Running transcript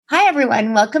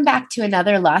everyone. Welcome back to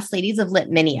another Lost Ladies of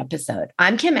Lit mini episode.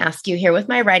 I'm Kim Askew here with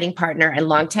my writing partner and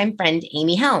longtime friend,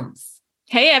 Amy Helms.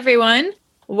 Hey, everyone.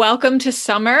 Welcome to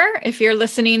summer if you're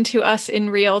listening to us in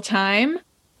real time.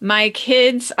 My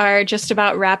kids are just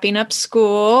about wrapping up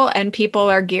school and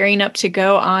people are gearing up to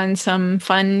go on some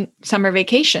fun summer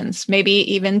vacations, maybe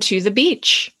even to the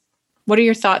beach. What are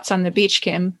your thoughts on the beach,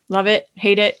 Kim? Love it?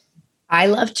 Hate it? I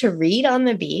love to read on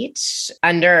the beach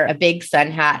under a big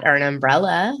sun hat or an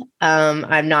umbrella.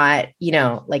 I'm not,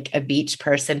 like a beach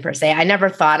person per se. I never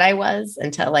thought I was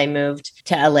until I moved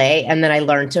to LA. And then I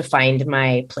learned to find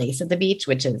my place at the beach,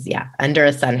 which is, under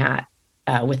a sun hat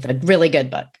with a really good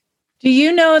book. Do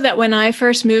you know that when I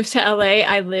first moved to LA,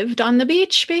 I lived on the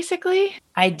beach, basically?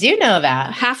 I do know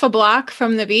that. Half a block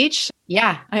from the beach.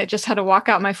 Yeah. I just had to walk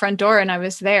out my front door and I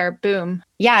was there. Boom.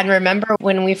 Yeah. And remember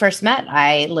when we first met,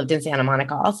 I lived in Santa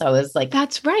Monica also. It was like,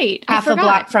 that's right. Half a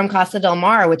block from Casa del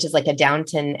Mar, which is like a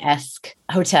Downton-esque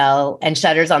hotel, and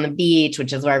Shutters on the Beach,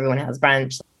 which is where everyone has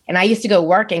brunch. And I used to go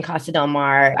work in Casa del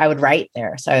Mar. I would write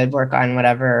there. So I would work on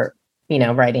whatever,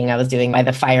 writing I was doing by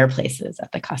the fireplaces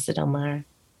at the Casa del Mar.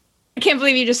 I can't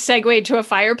believe you just segued to a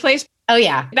fireplace. Oh,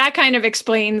 yeah. That kind of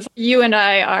explains you and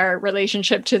I, our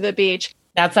relationship to the beach.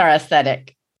 That's our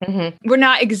aesthetic. Mm-hmm. We're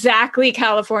not exactly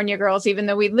California girls, even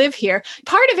though we live here.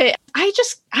 Part of it,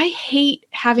 I hate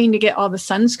having to get all the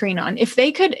sunscreen on. If they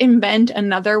could invent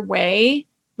another way,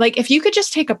 like if you could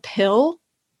just take a pill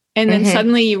and then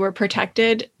suddenly you were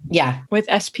protected with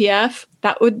SPF,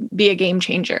 that would be a game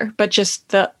changer. But just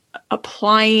the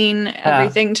applying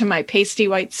everything to my pasty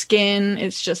white skin,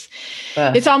 it's just,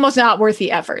 it's almost not worth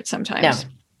the effort sometimes. No.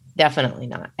 Definitely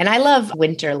not. And I love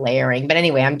winter layering. But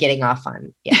anyway, I'm getting off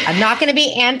on, I'm not going to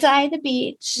be anti the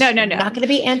beach. No. I'm not going to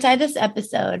be anti this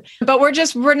episode. But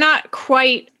we're not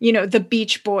quite, the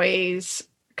Beach Boys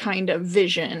kind of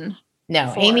vision.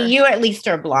 No, Amy, you at least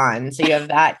are blonde. So you have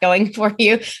that going for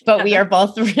you. But we are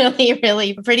both really,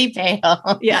 really pretty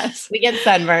pale. Yes. We get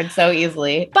sunburned so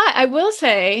easily. But I will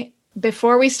say,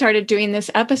 before we started doing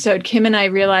this episode, Kim and I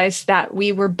realized that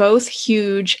we were both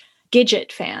huge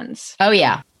Gidget fans. Oh,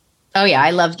 yeah.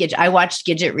 I loved Gidget. I watched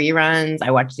Gidget reruns.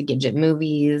 I watched the Gidget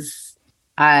movies.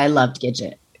 I loved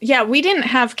Gidget. Yeah, we didn't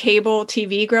have cable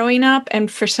TV growing up.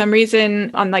 And for some reason,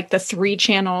 on like the 3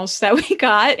 channels that we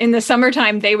got in the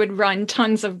summertime, they would run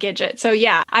tons of Gidget. So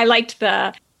yeah, I liked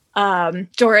the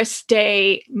Doris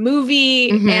Day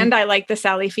movie and I liked the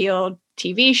Sally Field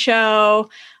TV show.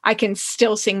 I can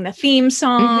still sing the theme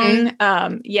song.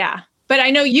 But I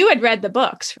know you had read the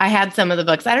books. I had some of the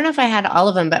books. I don't know if I had all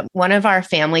of them, but one of our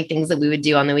family things that we would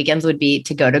do on the weekends would be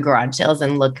to go to garage sales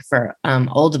and look for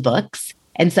old books.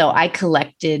 And so I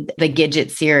collected the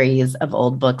Gidget series of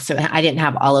old books. So I didn't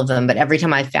have all of them, but every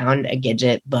time I found a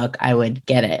Gidget book, I would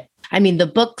get it. I mean, the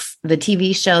books, the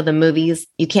TV show, the movies,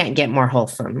 you can't get more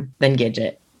wholesome than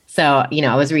Gidget. So,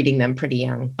 I was reading them pretty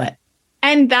young, but.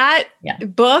 And that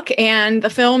book and the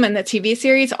film and the TV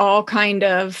series all kind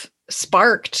of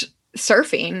sparked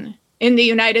surfing in the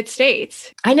United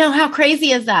States. I know. How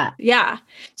crazy is that? Yeah.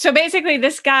 So basically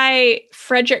this guy,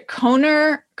 Frederick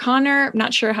Connor, I'm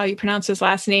not sure how you pronounce his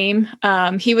last name.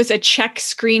 He was a Czech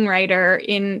screenwriter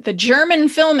in the German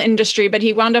film industry, but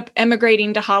he wound up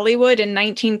emigrating to Hollywood in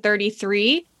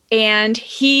 1933. And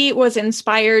he was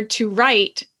inspired to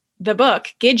write the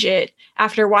book Gidget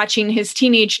after watching his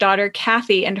teenage daughter,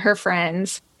 Kathy, and her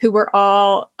friends, who were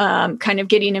all kind of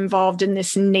getting involved in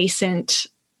this nascent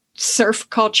surf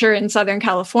culture in Southern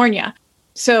California.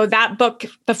 So that book,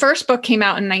 the first book came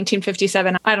out in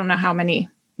 1957. I don't know how many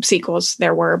sequels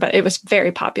there were, but it was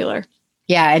very popular.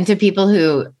 Yeah. And to people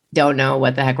who don't know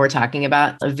what the heck we're talking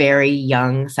about, a very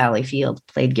young Sally Field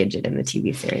played Gidget in the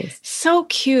TV series. So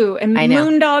cute. And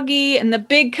Moondoggie and the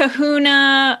big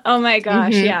kahuna. Oh my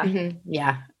gosh.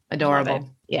 Yeah. Adorable.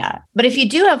 Yeah. But if you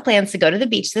do have plans to go to the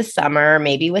beach this summer,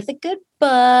 maybe with a good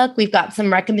book, we've got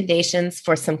some recommendations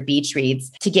for some beach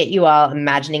reads to get you all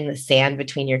imagining the sand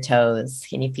between your toes.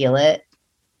 Can you feel it?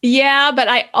 Yeah, but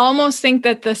I almost think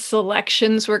that the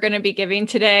selections we're going to be giving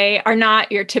today are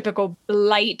not your typical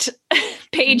light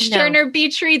page-turner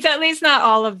beach reads, at least not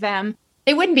all of them.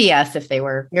 They wouldn't be us if they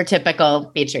were your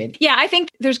typical beach read. Yeah, I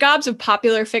think there's gobs of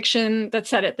popular fiction that's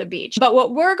set at the beach. But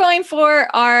what we're going for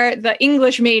are the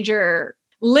English major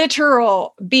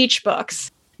literal beach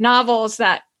books, novels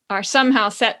that are somehow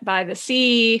set by the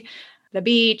sea, the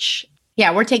beach.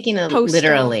 Yeah, we're taking it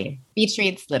literally. Beach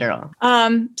reads literal.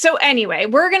 So anyway,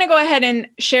 we're going to go ahead and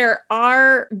share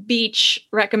our beach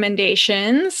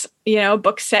recommendations,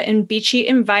 books set in beachy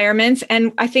environments.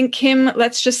 And I think, Kim,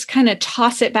 let's just kind of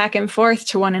toss it back and forth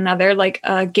to one another like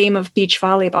a game of beach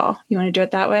volleyball. You want to do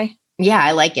it that way? Yeah,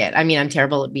 I like it. I mean, I'm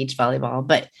terrible at beach volleyball,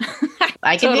 but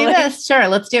I can do this. Sure,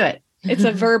 let's do it. It's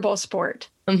a verbal sport.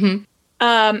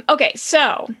 Okay,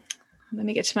 so let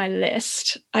me get to my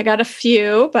list. I got a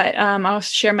few, but I'll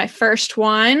share my first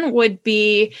one would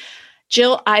be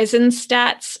Jill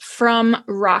Eisenstat's From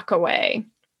Rockaway.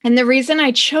 And the reason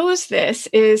I chose this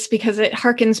is because it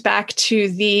harkens back to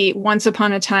the Once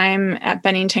Upon a Time at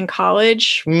Bennington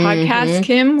College podcast,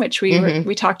 Kim, which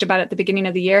we talked about at the beginning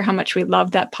of the year, how much we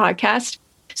loved that podcast.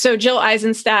 So Jill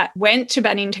Eisenstadt went to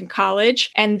Bennington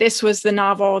College, and this was the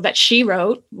novel that she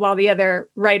wrote while the other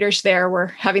writers there were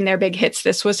having their big hits.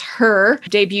 This was her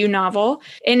debut novel,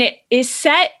 and it is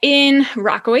set in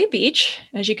Rockaway Beach,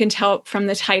 as you can tell from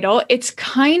the title. It's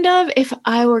kind of, if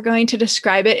I were going to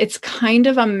describe it, it's kind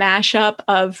of a mashup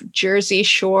of Jersey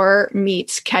Shore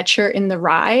meets Catcher in the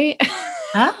Rye.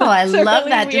 Oh, I love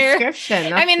that description.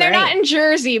 That's they're great. not in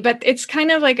Jersey, but it's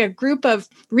kind of like a group of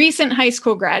recent high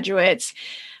school graduates,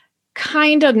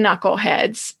 kind of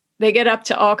knuckleheads. They get up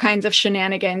to all kinds of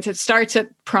shenanigans. It starts at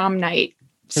prom night,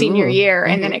 senior year,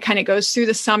 and then it kind of goes through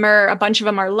the summer. A bunch of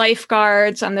them are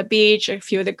lifeguards on the beach. A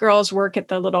few of the girls work at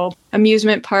the little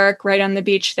amusement park right on the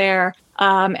beach there.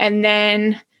 And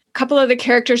then a couple of the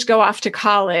characters go off to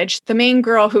college. The main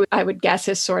girl, who I would guess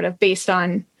is sort of based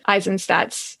on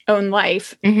Eisenstadt's own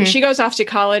life. She goes off to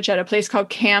college at a place called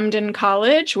Camden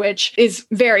College, which is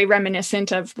very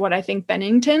reminiscent of what I think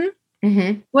Bennington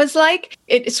was like.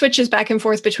 It switches back and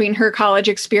forth between her college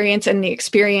experience and the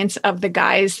experience of the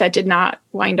guys that did not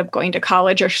wind up going to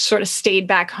college or sort of stayed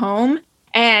back home.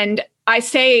 And I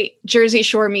say Jersey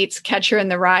Shore meets Catcher in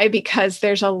the Rye because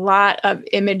there's a lot of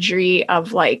imagery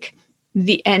of like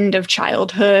the end of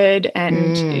childhood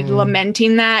and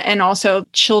lamenting that, and also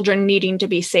children needing to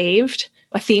be saved,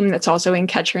 a theme that's also in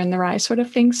Catcher in the Rye sort of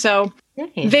thing. So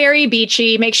very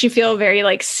beachy, makes you feel very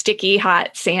like sticky,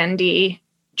 hot, sandy,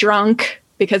 drunk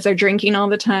because they're drinking all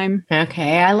the time.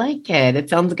 Okay, I like it. It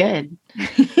sounds good.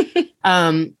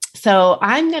 So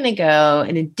I'm going to go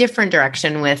in a different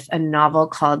direction with a novel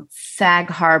called Sag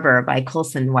Harbor by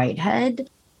Colson Whitehead.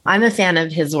 I'm a fan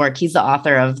of his work. He's the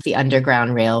author of The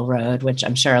Underground Railroad, which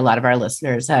I'm sure a lot of our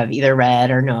listeners have either read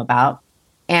or know about.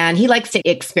 And he likes to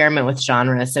experiment with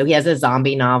genres. So he has a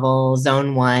zombie novel,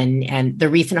 Zone 1, and the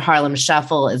recent Harlem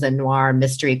Shuffle is a noir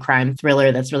mystery crime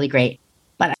thriller that's really great.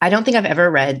 But I don't think I've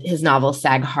ever read his novel,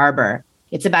 Sag Harbor.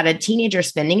 It's about a teenager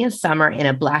spending his summer in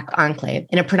a Black enclave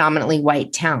in a predominantly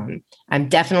white town. I'm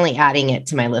definitely adding it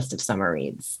to my list of summer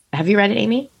reads. Have you read it,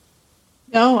 Amy?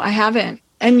 No, I haven't.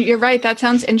 And you're right. That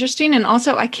sounds interesting. And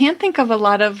also, I can't think of a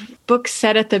lot of books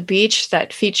set at the beach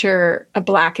that feature a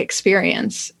Black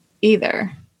experience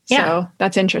either. Yeah. So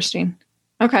that's interesting.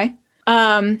 Okay.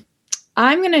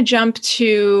 I'm going to jump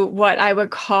to what I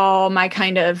would call my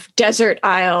kind of desert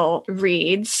isle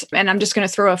reads. And I'm just going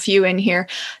to throw a few in here.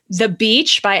 The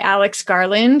Beach by Alex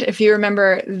Garland. If you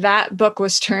remember, that book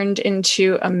was turned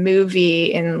into a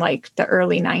movie in like the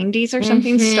early 90s or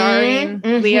something, starring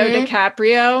Leo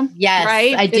DiCaprio. Yes,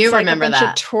 right? I do it's remember like a bunch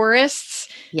that. of tourists,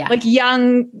 Yeah. like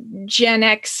young Gen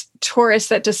X tourists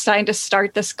that decide to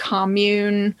start this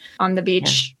commune on the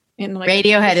beach. Yeah. In like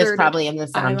Radiohead is probably in the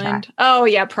soundtrack. Island. Oh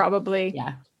yeah, probably.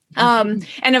 Yeah.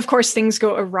 And of course things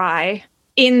go awry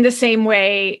in the same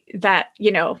way that,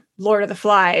 Lord of the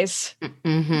Flies,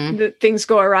 the things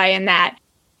go awry in that.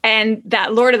 And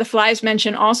that Lord of the Flies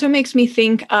mention also makes me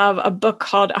think of a book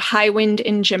called A High Wind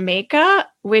in Jamaica,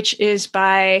 which is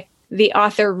by the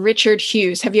author Richard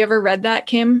Hughes. Have you ever read that,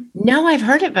 Kim? No, I've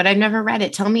heard it, but I've never read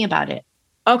it. Tell me about it.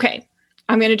 Okay.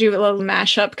 I'm going to do a little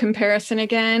mashup comparison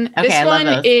again. Okay, this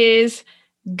one is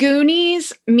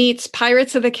Goonies meets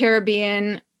Pirates of the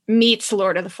Caribbean meets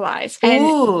Lord of the Flies. And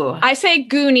Ooh. I say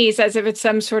Goonies as if it's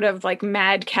some sort of like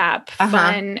madcap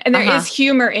fun. And there is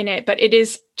humor in it, but it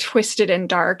is twisted and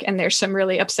dark. And there's some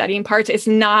really upsetting parts. It's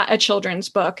not a children's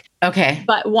book. Okay.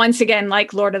 But once again,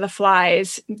 like Lord of the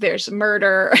Flies, there's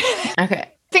murder.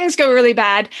 Okay. Things go really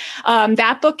bad.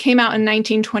 That book came out in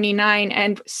 1929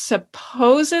 and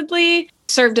supposedly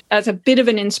served as a bit of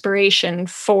an inspiration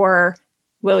for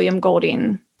William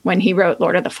Golding when he wrote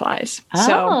Lord of the Flies.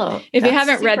 So if you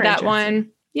haven't read that one,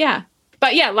 yeah.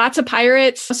 But yeah, lots of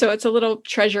pirates. So it's a little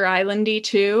Treasure Island-y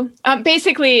too.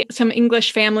 Basically, some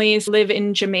English families live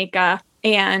in Jamaica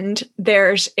and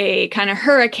there's a kind of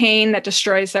hurricane that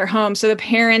destroys their home. So the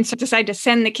parents decide to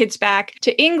send the kids back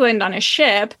to England on a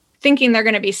ship thinking they're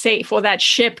going to be safe. Well, that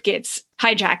ship gets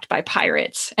hijacked by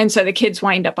pirates. And so the kids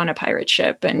wind up on a pirate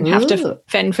ship and have to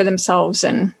fend for themselves.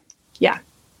 And yeah.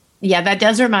 Yeah, that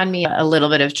does remind me a little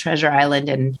bit of Treasure Island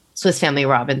and Swiss Family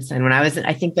Robinson. When I was,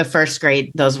 I think, the first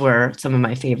grade, those were some of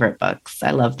my favorite books. I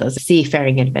love those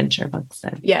seafaring adventure books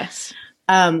then. Yes.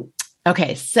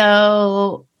 Okay,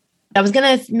 so I was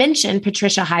going to mention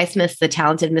Patricia Highsmith's The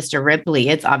Talented Mr. Ripley.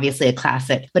 It's obviously a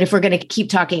classic. But if we're going to keep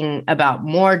talking about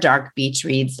more dark beach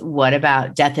reads, what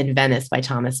about Death in Venice by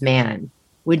Thomas Mann?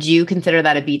 Would you consider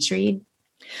that a beach read?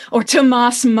 Or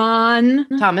Thomas Mann.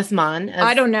 Thomas Mann.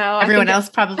 I don't know. Everyone else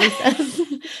probably says.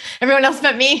 Everyone else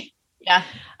but me. Yeah.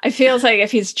 It feels like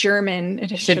if he's German,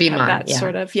 it should be Mann. That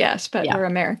sort of, yes, but we're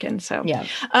American. So yeah.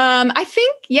 I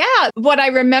think, what I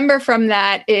remember from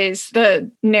that is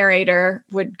the narrator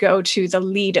would go to the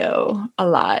Lido a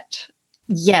lot.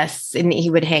 Yes. And he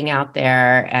would hang out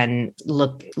there and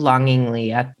look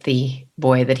longingly at the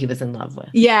boy that he was in love with.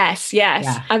 Yes.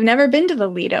 Yeah. I've never been to the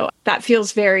Lido. That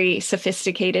feels very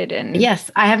sophisticated. And yes,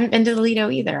 I haven't been to the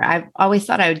Lido either. I've always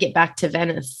thought I would get back to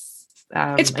Venice.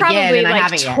 It's probably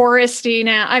like touristy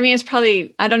now. I mean, it's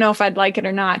probably, I don't know if I'd like it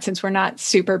or not since we're not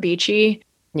super beachy.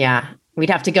 Yeah. We'd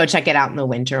have to go check it out in the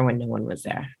winter when no one was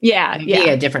there. Yeah. It'd be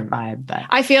a different vibe, but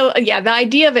I feel, the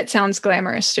idea of it sounds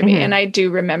glamorous to me. And I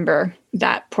do remember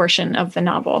that portion of the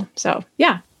novel. So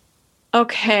yeah.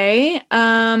 Okay.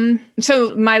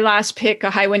 So my last pick, A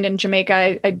High Wind in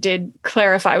Jamaica, I did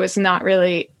clarify was not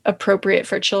really appropriate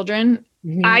for children.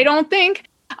 I don't think.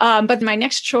 But my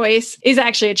next choice is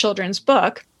actually a children's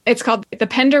book. It's called The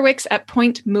Penderwicks at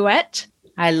Point Muette.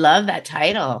 I love that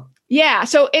title. Yeah.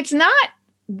 So it's not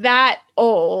that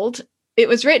old. It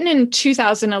was written in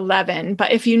 2011.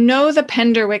 But if you know the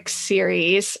Penderwicks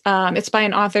series, it's by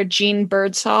an author, Jean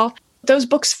Birdsall. Those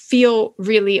books feel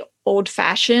really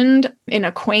old-fashioned in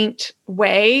a quaint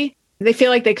way. They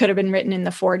feel like they could have been written in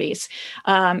the 40s.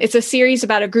 It's a series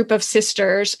about a group of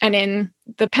sisters. And in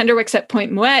The Penderwicks at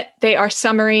Point Muette, they are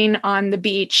summering on the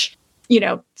beach,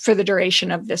 for the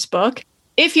duration of this book.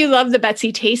 If you love the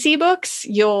Betsy Tacy books,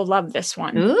 you'll love this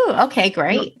one. Ooh, okay,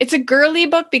 great. It's a girly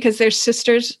book because they're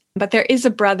sisters, but there is a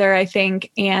brother, I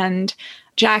think. And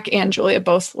Jack and Julia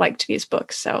both liked these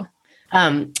books. So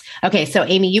okay. So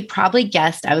Amy, you probably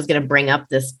guessed I was going to bring up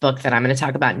this book that I'm going to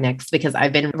talk about next because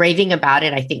I've been raving about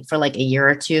it, I think, for like a year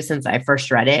or two since I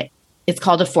first read it. It's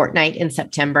called A Fortnight in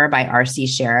September by R.C.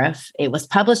 Sheriff. It was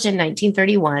published in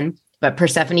 1931, but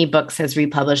Persephone Books has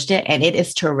republished it, and it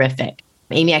is terrific.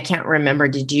 Amy, I can't remember.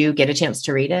 Did you get a chance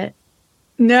to read it?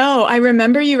 No, I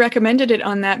remember you recommended it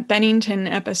on that Bennington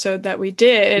episode that we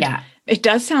did. Yeah. It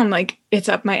does sound like it's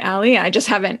up my alley. I just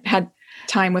haven't had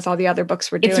time with all the other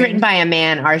books we're doing. It's written by a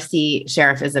man. R.C.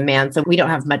 Sheriff is a man. So we don't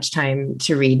have much time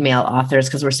to read male authors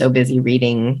because we're so busy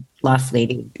reading Lost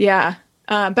Lady. Yeah.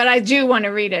 But I do want to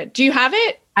read it. Do you have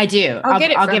it? I do. I'll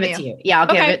give it to you. Yeah, I'll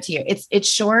give Okay. it to you. It's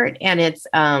short and it's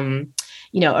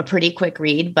a pretty quick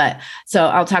read. But so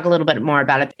I'll talk a little bit more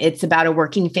about it. It's about a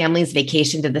working family's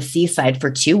vacation to the seaside for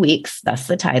 2 weeks. That's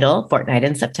the title, Fortnight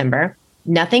in September.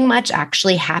 Nothing much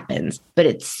actually happens, but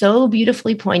it's so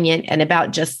beautifully poignant and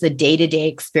about just the day-to-day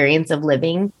experience of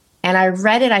living. And I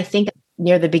read it, I think,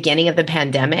 near the beginning of the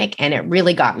pandemic, and it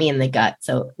really got me in the gut.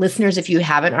 So listeners, if you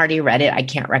haven't already read it, I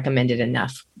can't recommend it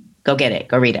enough. Go get it.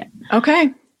 Go read it.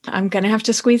 Okay. I'm going to have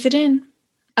to squeeze it in.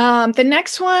 The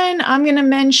next one I'm going to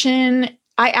mention,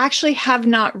 I actually have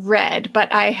not read,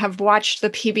 but I have watched the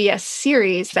PBS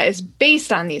series that is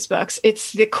based on these books.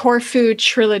 It's the Corfu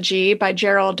Trilogy by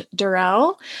Gerald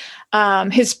Durrell.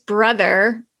 His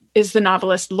brother is the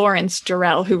novelist Lawrence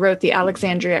Durrell, who wrote the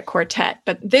Alexandria Quartet.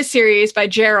 But this series by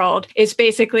Gerald is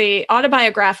basically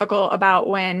autobiographical about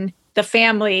when the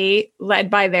family, led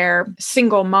by their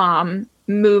single mom,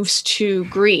 moves to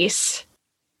Greece.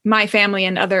 My Family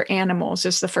and Other Animals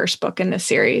is the first book in the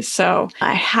series. So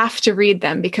I have to read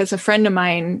them because a friend of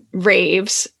mine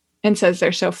raves and says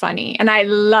they're so funny. And I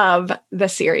love the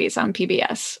series on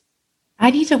PBS. I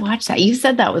need to watch that. You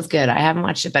said that was good. I haven't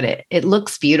watched it, but it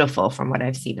looks beautiful from what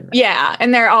I've seen of it. Yeah.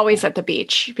 And they're always at the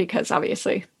beach because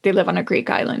obviously they live on a Greek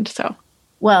island. So,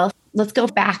 well, let's go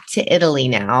back to Italy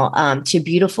now, to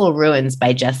Beautiful Ruins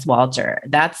by Jess Walter.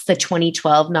 That's the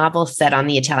 2012 novel set on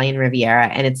the Italian Riviera,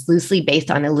 and it's loosely based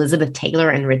on Elizabeth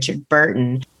Taylor and Richard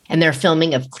Burton and their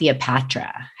filming of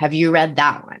Cleopatra. Have you read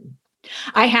that one?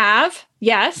 I have.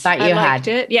 Yes. I liked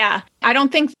it. Yeah. I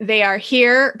don't think they are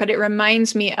here, but it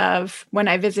reminds me of when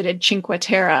I visited Cinque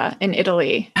Terre in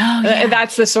Italy. Oh, yeah.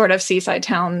 That's the sort of seaside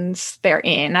towns they're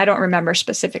in. I don't remember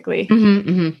specifically.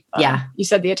 Yeah. You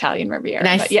said the Italian Riviera.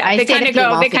 And but yeah, they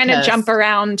kind of jump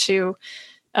around to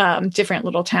different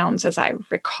little towns, as I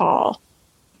recall.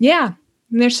 Yeah.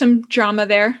 And there's some drama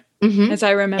there, as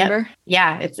I remember. Yep.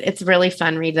 Yeah. It's really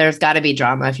fun read. There's got to be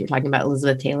drama if you're talking about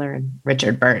Elizabeth Taylor and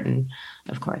Richard Burton,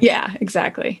 of course. Yeah,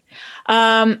 exactly.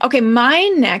 Okay. My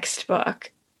next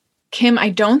book, Kim, I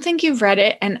don't think you've read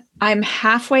it, and I'm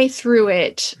halfway through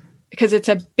it because it's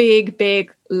a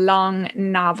big, long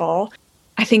novel.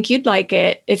 I think you'd like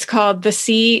it. It's called The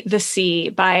Sea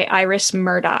by Iris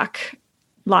Murdoch,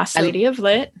 Lost Lady of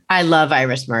Lit. I love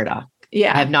Iris Murdoch.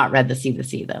 Yeah. I have not read The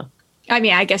Sea, though. I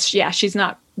mean, I guess, yeah, she's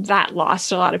not that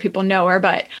lost. A lot of people know her,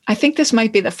 but I think this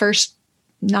might be the first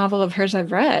novel of hers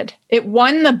I've read. It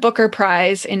won the Booker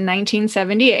Prize in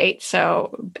 1978,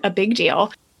 so a big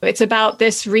deal. It's about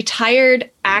this retired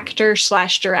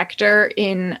actor/director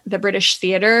in the British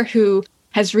theater who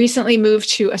has recently moved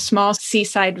to a small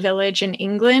seaside village in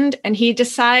England, and he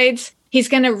decides he's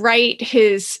going to write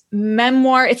his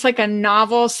memoir. It's like a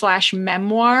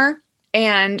novel/memoir.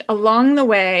 And along the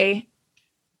way,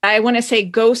 I want to say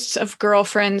ghosts of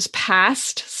girlfriends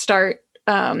past start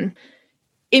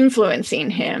influencing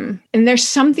him. And there's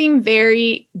something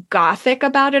very gothic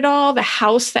about it all. The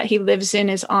house that he lives in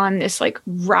is on this like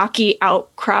rocky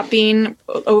outcropping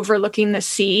overlooking the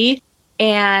sea.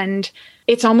 And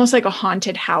it's almost like a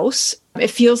haunted house. It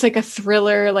feels like a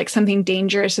thriller, like something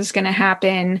dangerous is going to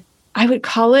happen. I would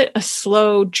call it a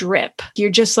slow drip. You're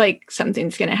just like,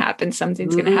 something's going to happen.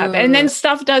 Something's going to happen. And then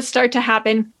stuff does start to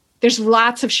happen. There's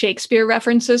lots of Shakespeare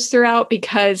references throughout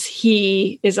because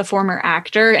he is a former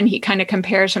actor and he kind of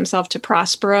compares himself to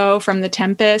Prospero from The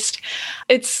Tempest.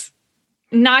 It's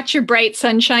not your bright,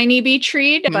 sunshiny beach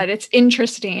read, but it's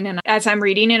interesting. And as I'm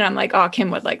reading it, I'm like, oh, Kim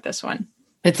would like this one.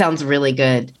 It sounds really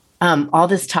good. All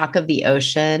this talk of the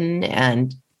ocean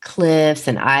and cliffs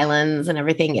and islands and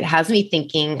everything, it has me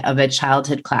thinking of a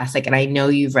childhood classic. And I know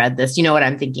you've read this. You know what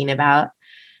I'm thinking about?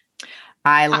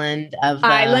 Islands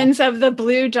of the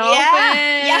Blue Dolphin.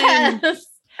 Yeah, yes.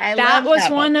 That was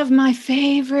one of my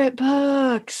favorite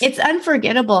books. It's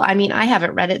unforgettable. I mean, I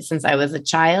haven't read it since I was a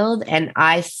child, and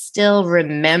I still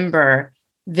remember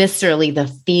viscerally the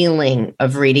feeling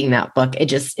of reading that book.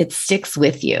 It sticks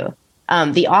with you.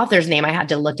 The author's name, I had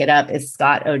to look it up, is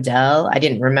Scott Odell. I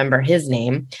didn't remember his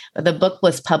name, but the book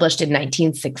was published in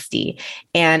 1960.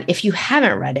 And if you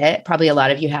haven't read it, probably a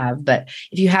lot of you have, but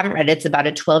if you haven't read it, it's about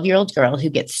a 12-year-old girl who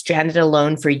gets stranded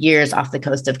alone for years off the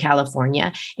coast of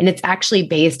California. And it's actually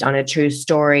based on a true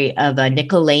story of a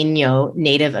Nicoleño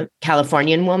native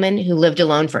Californian woman who lived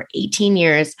alone for 18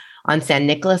 years on San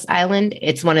Nicolas Island.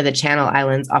 It's one of the Channel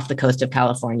Islands off the coast of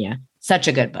California. Such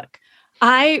a good book.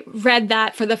 I read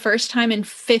that for the first time in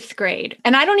 5th grade.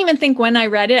 And I don't even think when I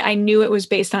read it, I knew it was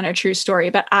based on a true story.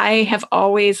 But I have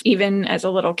always, even as a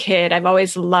little kid, I've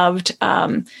always loved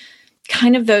kind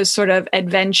of those sort of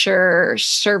adventure,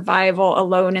 survival,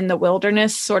 alone in the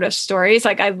wilderness sort of stories.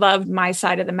 Like I loved My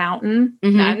Side of the Mountain.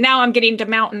 Now I'm getting to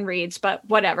mountain reads, but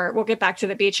whatever. We'll get back to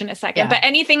the beach in a second. Yeah. But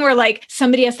anything where like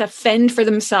somebody has to fend for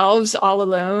themselves all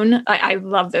alone, I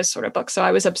love those sort of books. So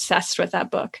I was obsessed with that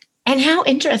book. And how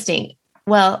interesting.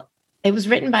 Well, it was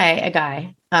written by a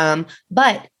guy,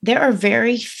 but there are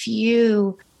very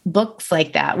few books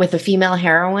like that with a female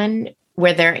heroine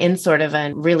where they're in sort of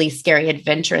a really scary,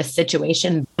 adventurous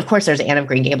situation. Of course, there's Anne of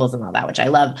Green Gables and all that, which I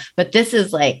love. But this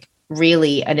is like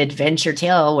really an adventure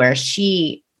tale where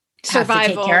she has to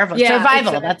take care of her. Yeah, survival.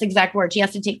 exactly. That's the exact word. She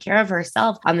has to take care of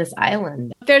herself on this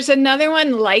island. There's another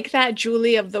one like that,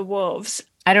 Julie of the Wolves.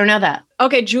 I don't know that.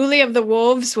 Okay, Julie of the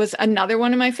Wolves was another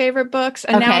one of my favorite books.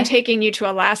 And now I'm taking you to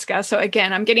Alaska. So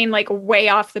again, I'm getting like way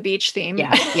off the beach theme here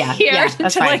to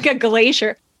fine. Like a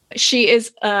glacier. She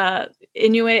is a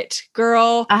Inuit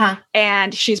girl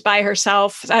and she's by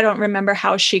herself. I don't remember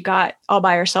how she got all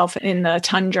by herself in the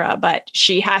tundra, but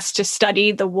she has to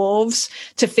study the wolves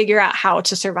to figure out how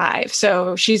to survive.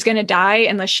 So she's going to die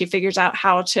unless she figures out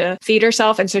how to feed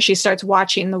herself. And so she starts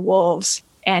watching the wolves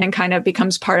and kind of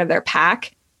becomes part of their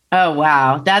pack. Oh,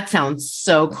 wow. That sounds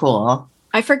so cool.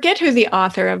 I forget who the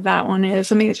author of that one is.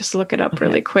 Let me just look it up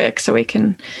really quick so we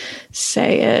can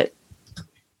say it.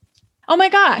 Oh my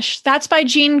gosh, that's by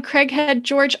Jean Craighead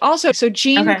George also. So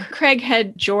Jean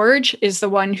Craighead George is the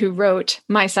one who wrote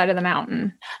My Side of the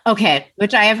Mountain. Okay,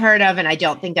 which I have heard of and I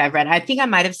don't think I've read. I think I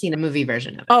might have seen a movie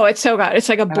version of it. Oh, it's so good. It's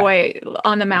like a boy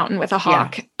on the mountain with a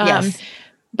hawk. Yeah. Yes.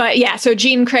 But yeah, so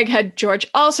Jean Craighead George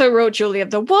also wrote Julie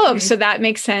of the Wolves. So that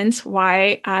makes sense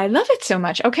why I love it so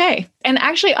much. Okay. And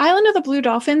actually, Island of the Blue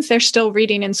Dolphins, they're still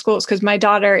reading in schools because my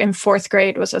daughter in 4th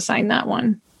grade was assigned that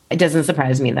one. It doesn't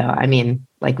surprise me, though. I mean,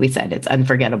 like we said, it's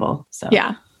unforgettable. So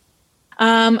yeah.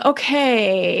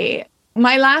 Okay.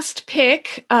 My last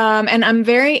pick, and I'm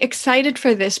very excited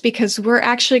for this because we're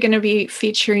actually going to be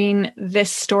featuring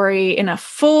this story in a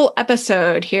full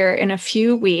episode here in a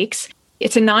few weeks.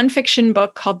 It's a nonfiction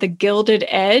book called The Gilded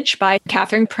Edge by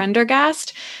Catherine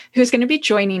Prendergast, who's going to be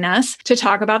joining us to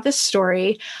talk about this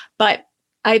story. But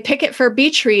I pick it for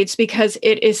beach reads because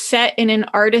it is set in an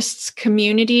artist's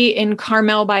community in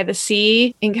Carmel by the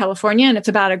Sea in California. And it's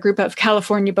about a group of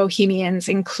California bohemians,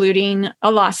 including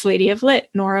a lost lady of lit,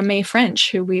 Nora Mae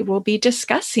French, who we will be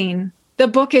discussing. The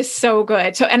book is so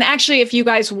good. And actually, if you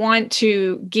guys want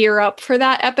to gear up for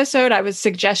that episode, I would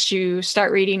suggest you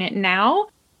start reading it now.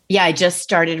 Yeah, I just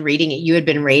started reading it. You had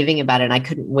been raving about it, and I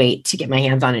couldn't wait to get my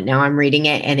hands on it. Now I'm reading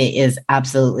it, and it is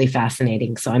absolutely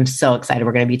fascinating. So I'm so excited.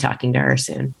 We're going to be talking to her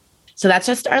soon. So that's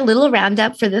just our little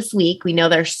roundup for this week. We know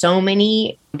there's so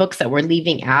many books that we're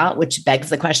leaving out, which begs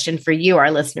the question for you,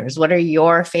 our listeners. What are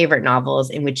your favorite novels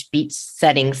in which beach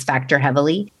settings factor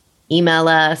heavily? Email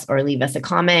us or leave us a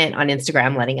comment on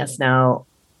Instagram letting us know.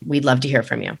 We'd love to hear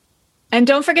from you. And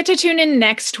don't forget to tune in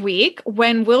next week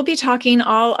when we'll be talking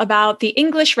all about the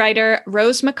English writer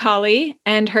Rose Macaulay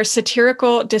and her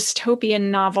satirical dystopian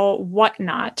novel,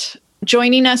 Whatnot.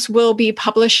 Joining us will be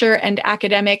publisher and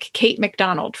academic Kate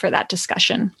McDonald for that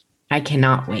discussion. I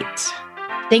cannot wait.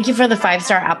 Thank you for the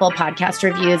 5-star Apple podcast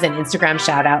reviews and Instagram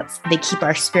shout outs. They keep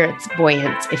our spirits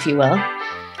buoyant, if you will.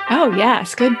 Oh,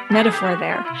 yes. Good metaphor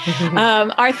there.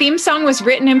 Our theme song was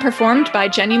written and performed by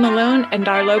Jenny Malone, and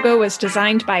our logo was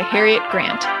designed by Harriet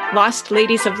Grant. Lost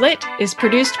Ladies of Lit is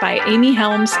produced by Amy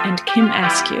Helms and Kim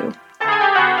Askew.